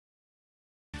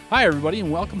Hi everybody,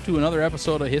 and welcome to another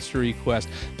episode of History Quest.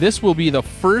 This will be the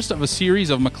first of a series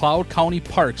of McLeod County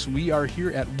parks. We are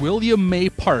here at William May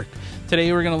Park.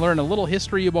 Today we're going to learn a little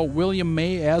history about William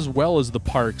May as well as the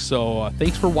park. So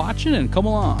thanks for watching and come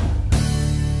along.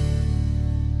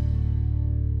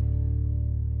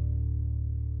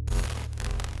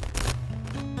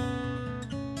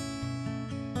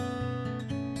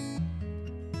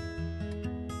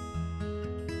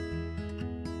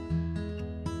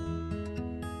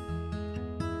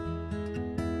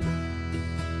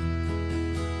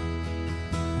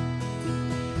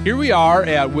 Here we are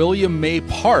at William May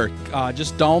Park,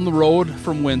 just down the road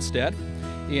from Winsted,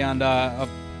 and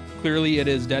clearly it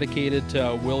is dedicated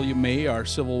to William May, our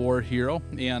Civil War hero,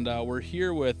 and we're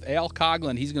here with Al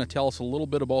Coughlin. He's going to tell us a little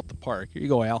bit about the park. Here you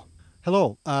go, Al.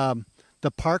 Hello.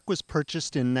 The park was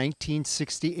purchased in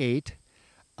 1968.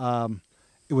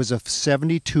 It was a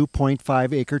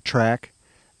 72.5 acre tract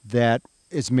that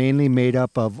is mainly made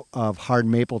up of hard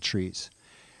maple trees.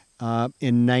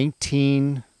 In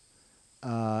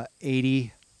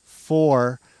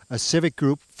 1984, a civic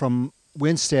group from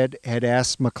Winsted had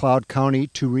asked McLeod County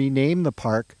to rename the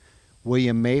park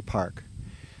William May Park.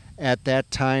 At that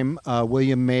time,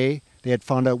 William May, they had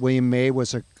found out William May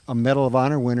was a Medal of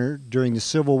Honor winner during the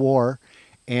Civil War,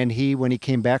 and when he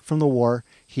came back from the war,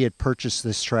 he had purchased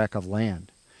this tract of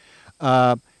land.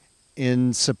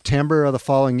 In September of the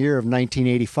following year of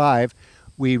 1985,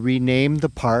 we renamed the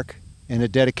park in a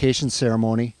dedication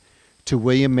ceremony to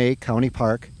William May County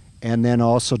Park, and then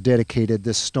also dedicated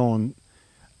this stone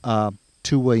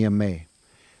to William May.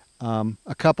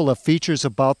 A couple of features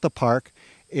about the park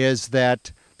is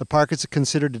that the park is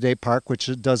considered a day park, which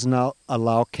does not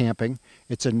allow camping.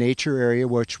 It's a nature area,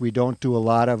 which we don't do a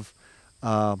lot of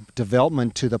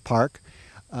development to the park.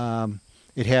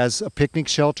 It has a picnic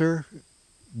shelter,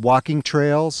 walking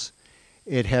trails,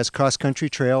 it has cross-country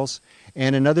trails,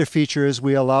 and another feature is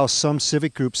we allow some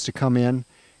civic groups to come in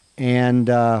and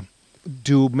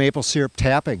do maple syrup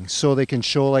tapping, so they can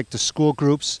show, like, the school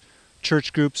groups,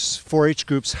 church groups, 4-H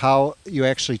groups, how you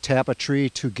actually tap a tree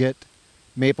to get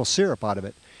maple syrup out of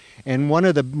it. And one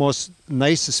of the most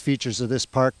nicest features of this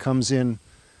park comes in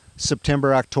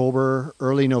September, October,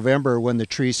 early November, when the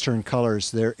trees turn colors.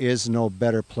 There is no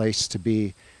better place to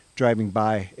be driving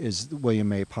by is William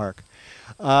May Park.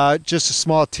 Just a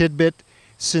small tidbit,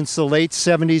 since the late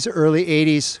 70s, early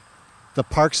 80s, the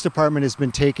Parks Department has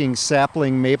been taking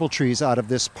sapling maple trees out of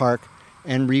this park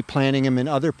and replanting them in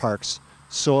other parks.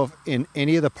 So if in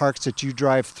any of the parks that you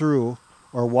drive through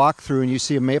or walk through and you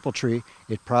see a maple tree,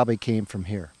 it probably came from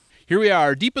here. Here we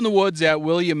are, deep in the woods at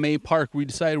William May Park. We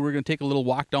decided we're going to take a little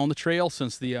walk down the trail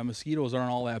since the mosquitoes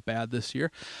aren't all that bad this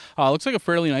year. Looks like a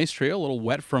fairly nice trail, a little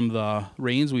wet from the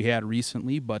rains we had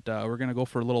recently, but we're going to go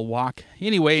for a little walk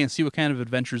anyway and see what kind of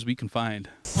adventures we can find.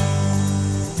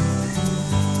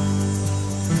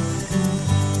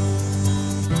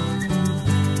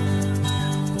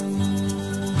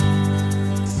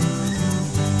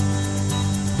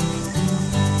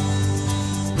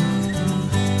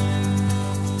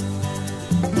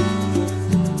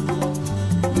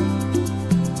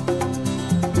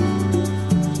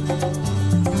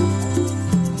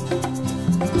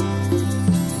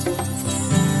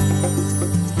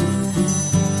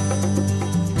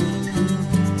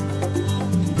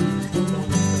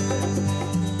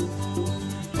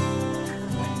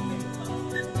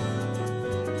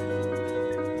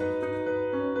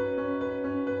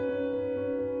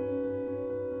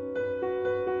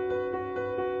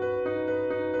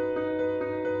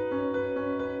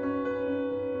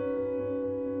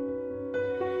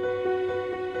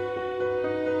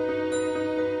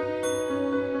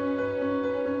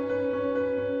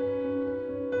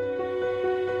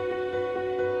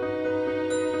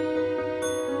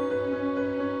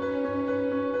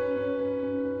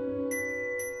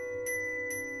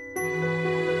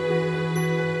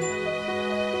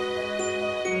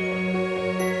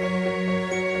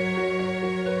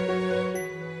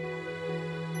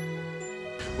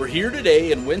 We're here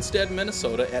today in Winsted,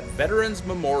 Minnesota at Veterans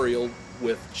Memorial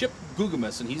with Chip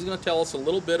Gugamus, and he's going to tell us a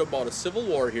little bit about a Civil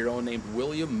War hero named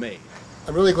William May.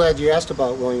 I'm really glad you asked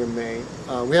about William May.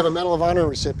 We have a Medal of Honor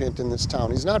recipient in this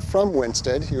town. He's not from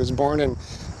Winsted. He was born in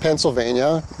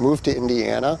Pennsylvania, moved to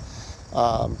Indiana,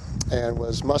 and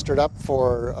was mustered up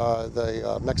for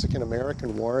the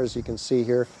Mexican-American War. As you can see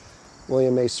here,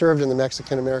 William May served in the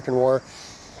Mexican-American War.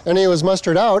 And he was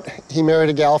mustered out. He married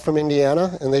a gal from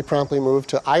Indiana, and they promptly moved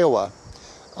to Iowa.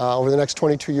 Over the next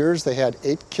 22 years, they had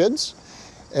 8 kids,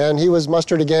 and he was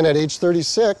mustered again at age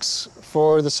 36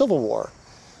 for the Civil War.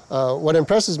 What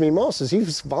impresses me most is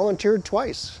he's volunteered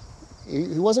twice.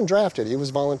 He wasn't drafted. He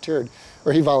volunteered.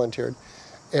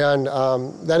 And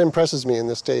that impresses me in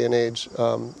this day and age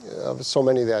of so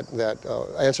many that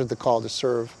answered the call to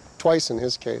serve, twice in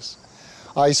his case.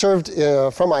 He served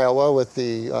from Iowa with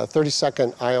the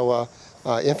 32nd Iowa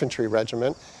Infantry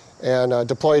Regiment and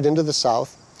deployed into the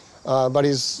South. But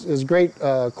his great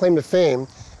claim to fame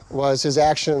was his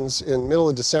actions in middle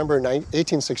of December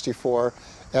 1864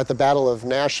 at the Battle of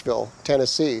Nashville,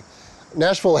 Tennessee.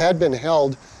 Nashville had been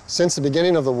held since the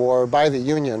beginning of the war by the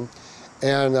Union,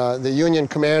 and the Union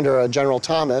commander, General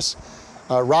Thomas,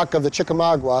 Rock of the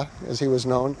Chickamauga, as he was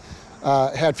known,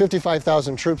 had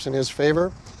 55,000 troops in his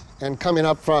favor. And coming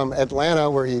up from Atlanta,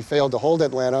 where he failed to hold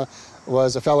Atlanta,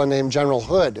 was a fellow named General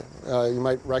Hood. You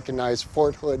might recognize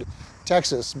Fort Hood,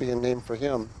 Texas, being named for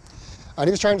him. And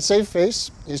he was trying to save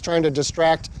face. He's trying to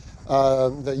distract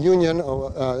the Union,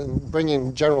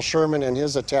 bringing General Sherman and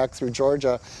his attack through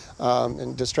Georgia,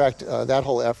 and distract that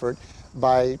whole effort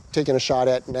by taking a shot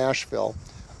at Nashville,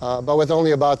 but with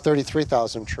only about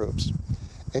 33,000 troops.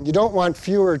 And you don't want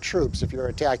fewer troops if you're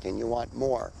attacking, you want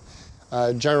more.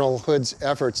 General Hood's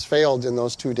efforts failed in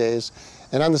those 2 days,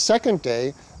 and on the second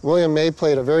day, William May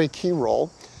played a very key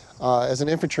role as an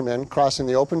infantryman crossing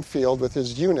the open field with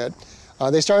his unit.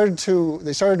 They started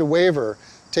to waver,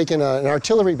 taking an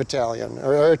artillery battalion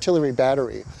or artillery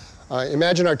battery.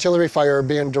 Imagine artillery fire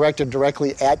being directed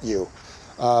directly at you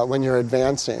when you're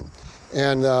advancing.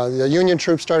 And the Union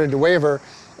troops started to waver,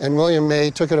 and William May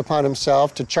took it upon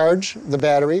himself to charge the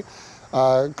battery,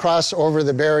 cross over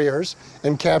the barriers,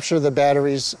 and capture the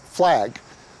battery's flag,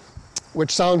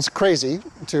 which sounds crazy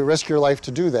to risk your life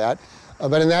to do that.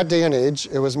 But in that day and age,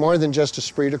 it was more than just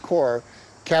esprit de corps.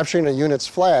 Capturing a unit's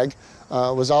flag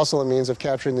was also a means of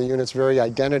capturing the unit's very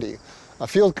identity. A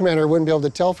field commander wouldn't be able to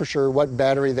tell for sure what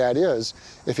battery that is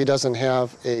if he doesn't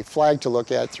have a flag to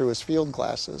look at through his field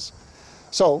glasses.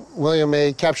 So William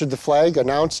May captured the flag,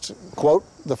 announced, quote,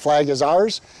 "The flag is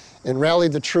ours," and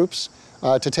rallied the troops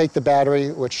to take the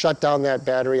battery, which shut down that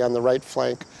battery on the right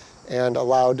flank and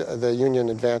allowed the Union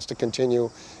advance to continue.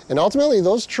 And ultimately,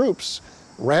 those troops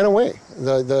ran away.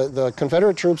 The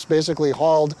Confederate troops basically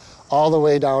hauled all the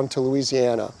way down to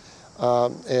Louisiana,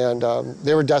 and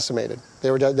they were decimated.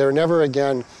 They were never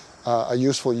again a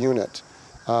useful unit.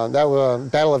 That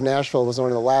Battle of Nashville was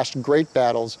one of the last great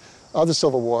battles of the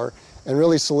Civil War, and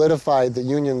really solidified the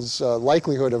Union's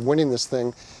likelihood of winning this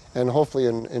thing, and hopefully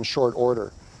in short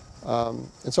order. And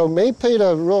so May played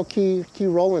a real key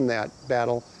role in that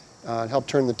battle, helped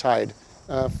turn the tide,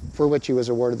 for which he was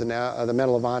awarded the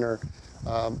Medal of Honor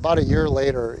about a year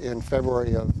later in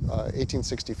February of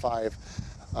 1865.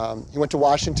 He went to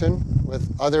Washington with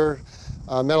other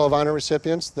Medal of Honor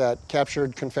recipients that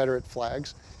captured Confederate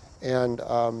flags, and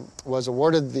was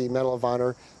awarded the Medal of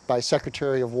Honor by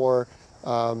Secretary of War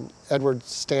Edward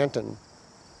Stanton.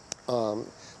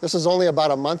 This was only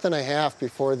about a month and a half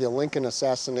before the Lincoln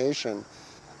assassination.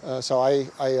 So I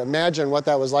imagine what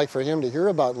that was like for him to hear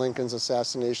about Lincoln's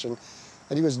assassination.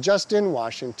 And he was just in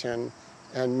Washington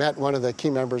and met one of the key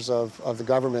members of the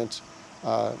government,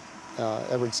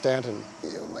 Edward Stanton.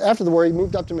 After the war, he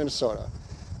moved up to Minnesota.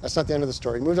 That's not the end of the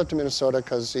story. He moved up to Minnesota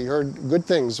because he heard good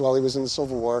things while he was in the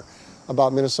Civil War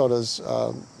about Minnesota's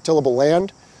tillable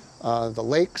land, the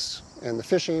lakes, and the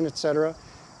fishing, etc.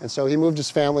 And so he moved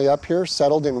his family up here,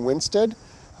 settled in Winsted,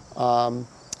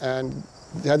 and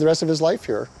had the rest of his life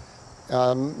here.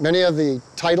 Many of the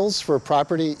titles for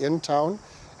property in town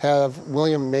have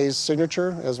William May's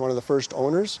signature as one of the first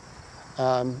owners,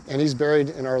 and he's buried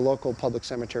in our local public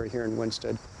cemetery here in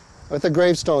Winsted, with a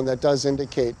gravestone that does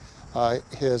indicate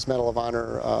his Medal of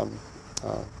Honor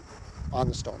on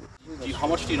the stone. How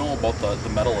much do you know about the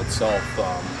medal itself,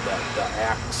 the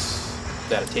acts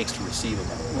that it takes to receive a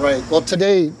medal? Right. Well,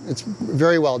 today it's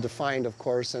very well defined, of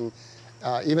course, and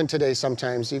even today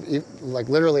sometimes, like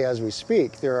literally as we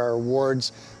speak, there are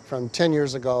awards from 10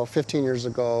 years ago, 15 years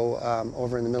ago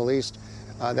over in the Middle East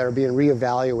that are being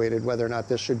reevaluated whether or not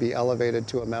this should be elevated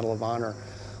to a Medal of Honor.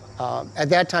 At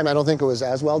that time, I don't think it was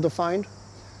as well defined.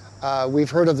 We've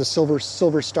heard of the Silver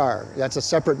Star. That's a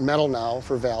separate medal now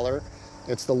for valor.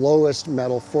 It's the lowest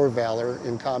medal for valor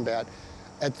in combat.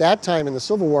 At that time in the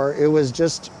Civil War, it was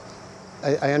just,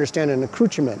 I understand, an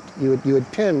accoutrement. You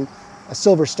would pin a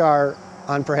Silver Star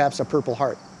on perhaps a Purple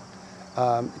Heart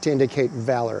to indicate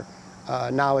valor.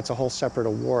 Now it's a whole separate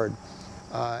award.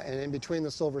 And in between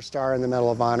the Silver Star and the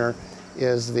Medal of Honor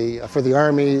is for the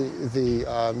Army,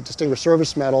 the Distinguished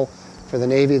Service Medal, for the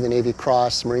Navy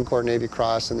Cross, Marine Corps Navy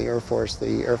Cross, and the Air Force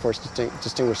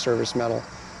Distinguished Service Medal,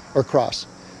 or Cross,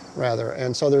 rather.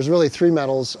 And so there's really 3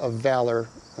 medals of valor,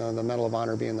 the Medal of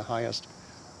Honor being the highest.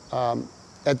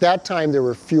 At that time, there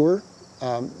were fewer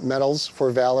medals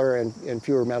for valor and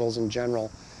fewer medals in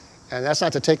general. And that's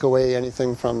not to take away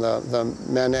anything from the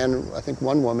men and I think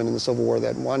one woman in the Civil War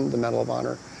that won the Medal of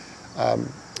Honor.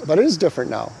 But it is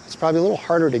different now. It's probably a little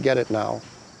harder to get it now.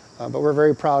 But we're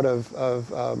very proud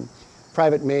of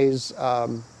Private May's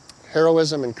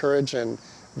heroism and courage, and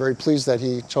very pleased that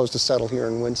he chose to settle here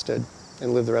in Winsted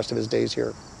and live the rest of his days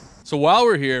here. So while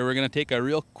we're here, we're going to take a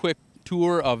real quick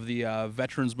tour of the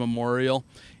Veterans Memorial,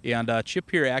 and Chip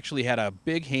here actually had a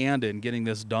big hand in getting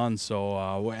this done.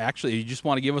 So actually, you just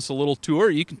want to give us a little tour,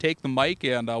 you can take the mic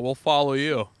and we'll follow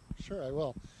you. Sure, I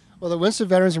will. Well, the Winsted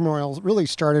Veterans Memorial really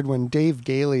started when Dave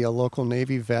Gailey, a local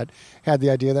Navy vet, had the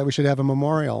idea that we should have a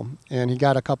memorial. And he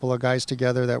got a couple of guys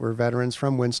together that were veterans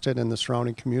from Winsted and the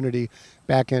surrounding community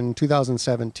back in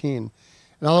 2017.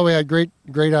 And although we had great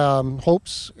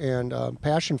hopes and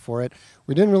passion for it,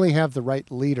 we didn't really have the right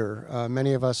leader.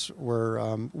 Many of us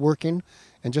were working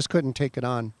and just couldn't take it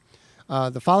on.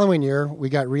 The following year, we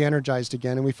got re-energized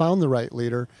again, and we found the right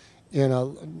leader in a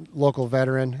local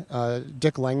veteran,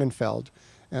 Dick Langenfeld.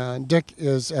 Dick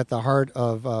is at the heart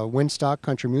of Windstock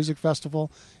Country Music Festival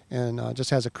and just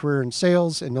has a career in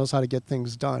sales and knows how to get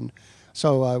things done.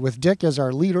 So with Dick as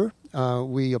our leader,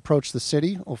 we approached the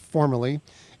city formally,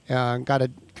 got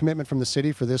a commitment from the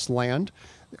city for this land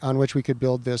on which we could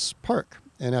build this park.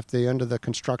 And at the end of the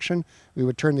construction, we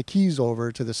would turn the keys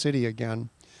over to the city again.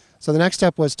 So the next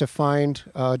step was to find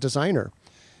a designer.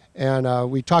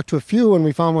 And we talked to a few, and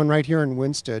we found one right here in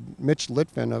Winsted, Mitch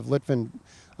Litvin of Litvin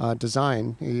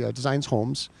Design. He designs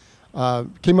homes.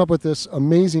 Came up with this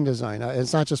amazing design.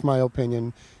 It's not just my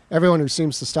opinion. Everyone who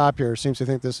seems to stop here seems to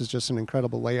think this is just an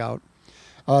incredible layout.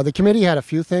 The committee had a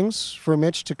few things for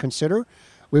Mitch to consider.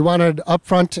 We wanted up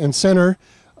front and center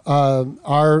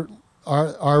our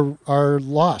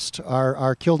lost,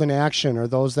 our killed in action, or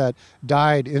those that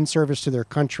died in service to their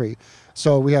country.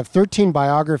 So we have 13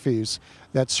 biographies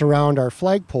that surround our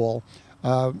flagpole,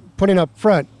 putting up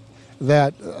front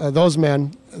that those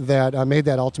men that made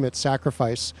that ultimate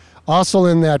sacrifice. Also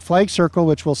in that flag circle,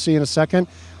 which we'll see in a second,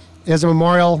 is a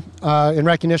memorial in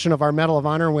recognition of our Medal of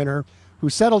Honor winner who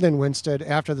settled in Winsted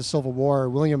after the Civil War,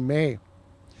 William May.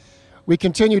 We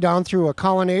continue down through a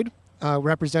colonnade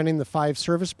representing the 5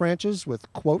 service branches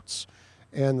with quotes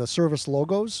and the service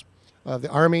logos of the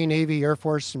Army, Navy, Air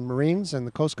Force, and Marines, and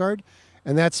the Coast Guard.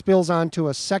 And that spills onto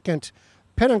a second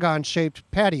pentagon-shaped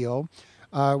patio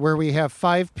where we have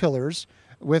 5 pillars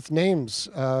with names,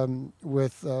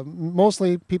 with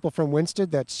mostly people from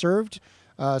Winsted that served.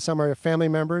 Some are family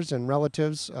members and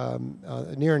relatives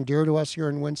near and dear to us here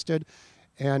in Winsted.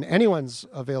 And anyone's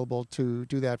available to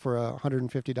do that for a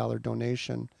 $150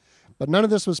 donation. But none of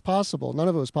this was possible. None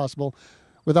of it was possible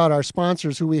without our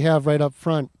sponsors, who we have right up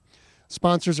front.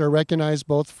 Sponsors are recognized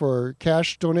both for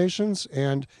cash donations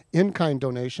and in-kind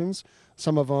donations.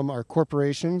 Some of them are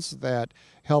corporations that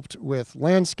helped with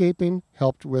landscaping,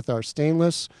 helped with our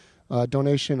stainless,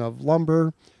 donation of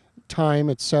lumber, time,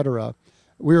 etc.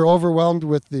 We are overwhelmed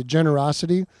with the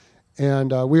generosity,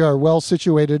 and we are well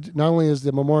situated. Not only is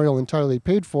the memorial entirely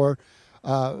paid for,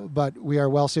 but we are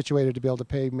well situated to be able to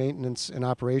pay maintenance and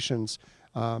operations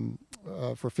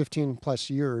for 15 plus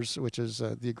years, which is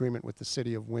the agreement with the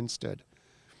city of Winsted.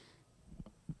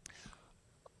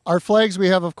 Our flags, we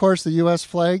have, of course, the U.S.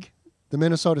 flag, the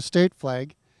Minnesota state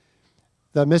flag,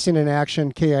 the Missing in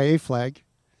Action KIA flag,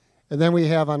 and then we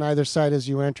have on either side as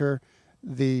you enter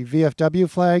the VFW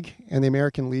flag and the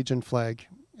American Legion flag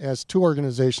as 2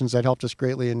 organizations that helped us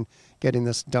greatly in getting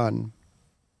this done.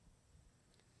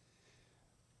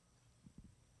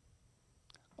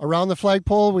 Around the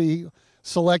flagpole, we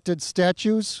selected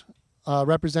statues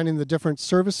representing the different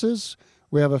services.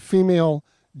 We have a female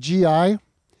GI.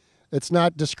 It's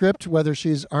not descript whether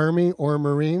she's Army or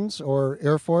Marines or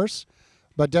Air Force,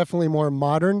 but definitely more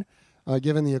modern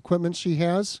given the equipment she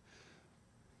has.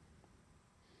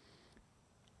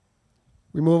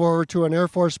 We move over to an Air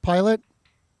Force pilot,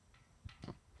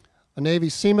 a Navy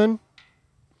seaman,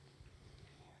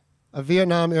 a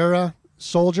Vietnam-era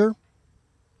soldier,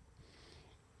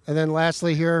 and then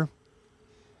lastly here,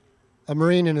 a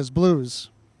Marine in his blues.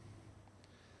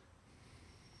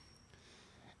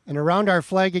 And around our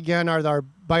flag again are our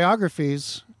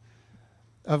biographies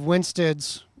of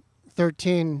Winsted's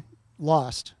 13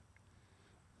 lost,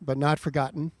 but not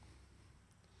forgotten.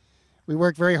 We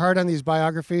work very hard on these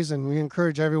biographies, and we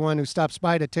encourage everyone who stops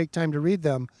by to take time to read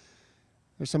them.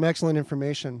 There's some excellent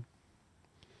information.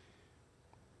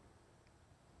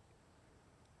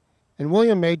 And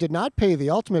William May did not pay the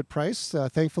ultimate price.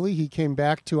 Thankfully, he came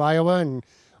back to Iowa and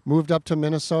moved up to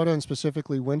Minnesota, and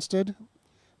specifically Winsted,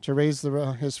 to raise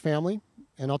his family,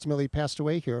 and ultimately passed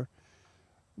away here.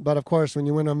 But of course, when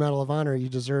you win a Medal of Honor, you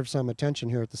deserve some attention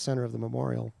here at the center of the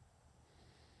memorial.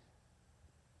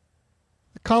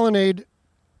 The colonnade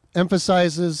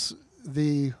emphasizes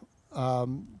the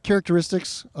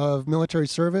characteristics of military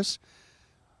service: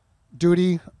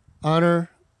 duty, honor,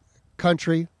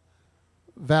 country,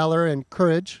 valor, and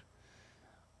courage.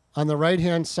 On the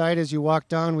right-hand side, as you walk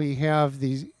down, we have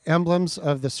the emblems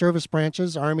of the service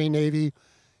branches: Army, Navy,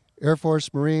 Air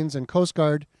Force, Marines, and Coast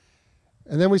Guard.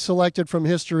 And then we selected from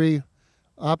history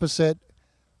opposite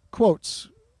quotes.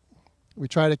 We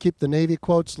try to keep the Navy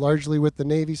quotes largely with the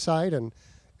Navy side, and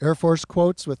Air Force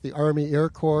quotes with the Army Air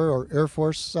Corps or Air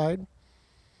Force side.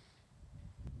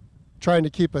 Trying to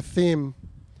keep a theme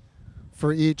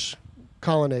for each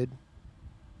colonnade.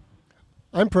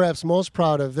 I'm perhaps most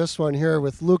proud of this one here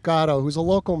with Luke Otto, who's a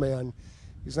local man.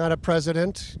 He's not a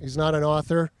president, he's not an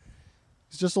author,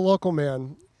 he's just a local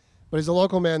man. But he's a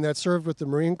local man that served with the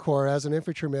Marine Corps as an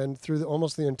infantryman through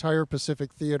almost the entire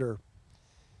Pacific Theater.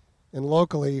 And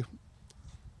locally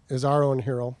is our own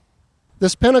hero.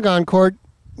 This Pentagon Court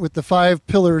with the 5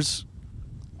 pillars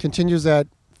continues that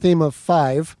theme of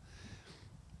 5.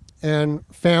 And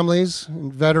families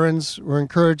and veterans were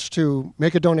encouraged to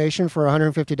make a donation for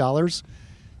 $150,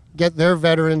 get their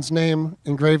veteran's name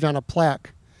engraved on a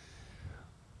plaque.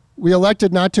 We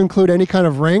elected not to include any kind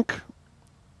of rank,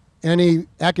 any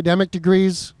academic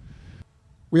degrees.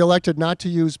 We elected not to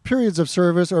use periods of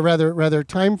service, or rather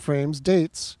time frames,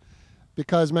 dates,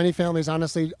 because many families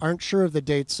honestly aren't sure of the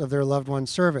dates of their loved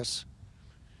one's service.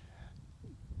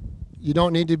 You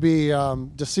don't need to be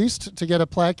deceased to get a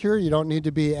plaque here. You don't need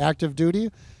to be active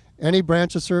duty. Any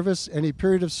branch of service, any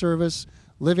period of service,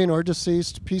 living or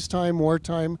deceased, peacetime,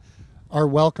 wartime, are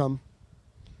welcome.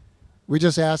 We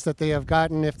just ask that they have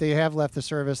gotten, if they have left the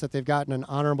service, that they've gotten an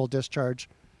honorable discharge.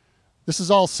 This is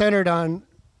all centered on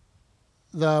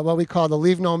what we call the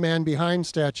Leave No Man Behind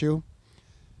statue,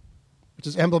 which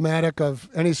is emblematic of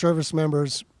any service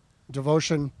member's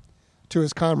devotion to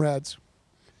his comrades,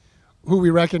 who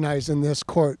we recognize in this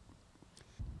court.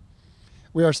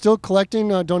 We are still collecting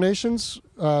donations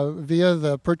via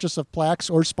the purchase of plaques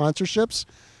or sponsorships.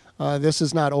 This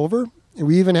is not over.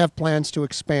 We even have plans to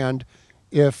expand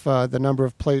if the number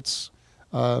of plates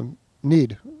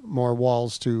need more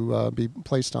walls to be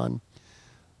placed on.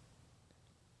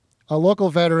 A local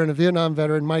veteran, a Vietnam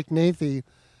veteran, Mike Nathy,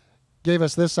 gave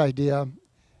us this idea.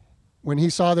 When he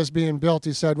saw this being built,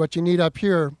 he said, "What you need up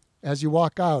here as you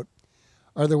walk out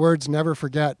are the words 'never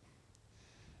forget.'"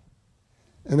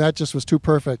 And that just was too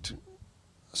perfect.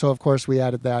 So, of course, we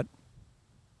added that.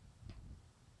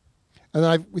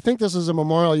 And we think this is a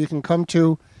memorial you can come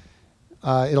to.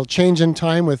 It'll change in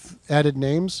time with added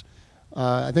names.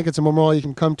 I think it's a memorial you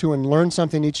can come to and learn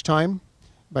something each time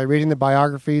by reading the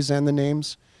biographies and the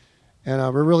names. And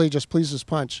we're really just pleased as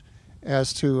punch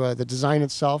as to the design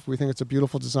itself. We think it's a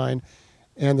beautiful design,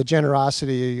 and the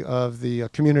generosity of the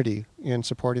community in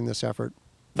supporting this effort.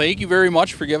 Thank you very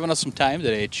much for giving us some time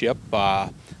today, Chip.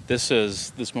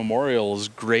 This memorial is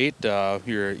great.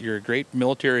 You're a great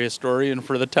military historian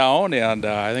for the town, and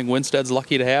I think Winstead's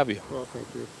lucky to have you. Well, thank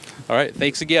you. All right,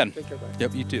 thanks again. Take care, bye.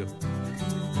 Yep, you too.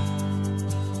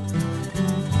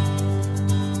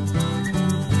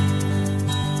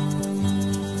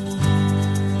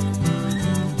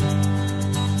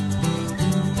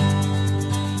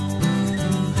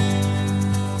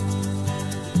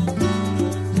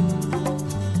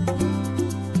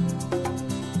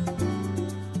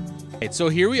 So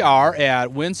here we are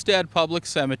at Winstead Public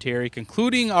Cemetery,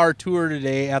 concluding our tour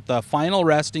today at the final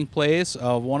resting place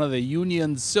of one of the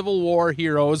Union's Civil War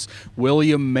heroes,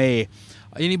 William May.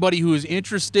 Anybody who is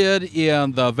interested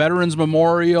in the Veterans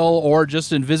Memorial or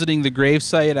just in visiting the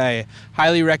gravesite, I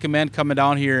highly recommend coming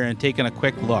down here and taking a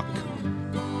quick look.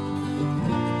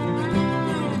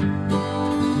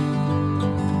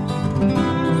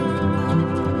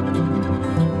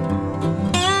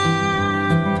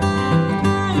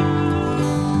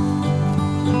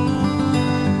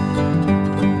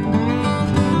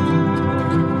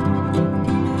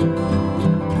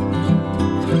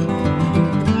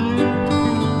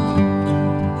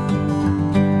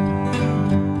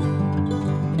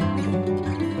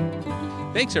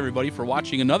 Thanks everybody for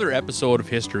watching another episode of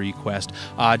History Quest.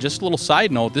 Just a little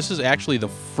side note, this is actually the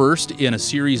first in a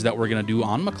series that we're going to do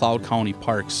on McLeod County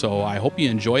Parks, so I hope you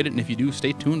enjoyed it, and if you do,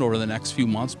 stay tuned over the next few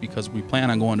months because we plan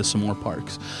on going to some more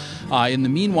parks. In the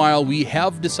meanwhile, we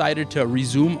have decided to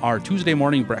resume our Tuesday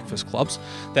morning breakfast clubs.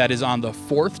 That is on the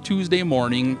fourth Tuesday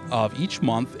morning of each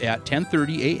month at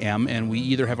 10:30 a.m. and we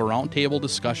either have a roundtable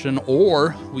discussion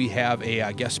or we have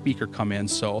a guest speaker come in.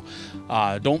 So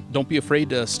don't be afraid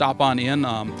to stop on in.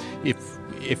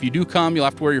 if you do come, you'll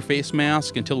have to wear your face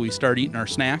mask until we start eating our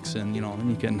snacks, and then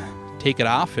you can take it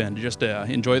off and just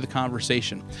enjoy the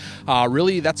conversation.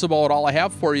 Really, that's about all I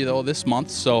have for you though this month.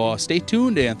 So stay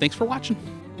tuned, and thanks for watching.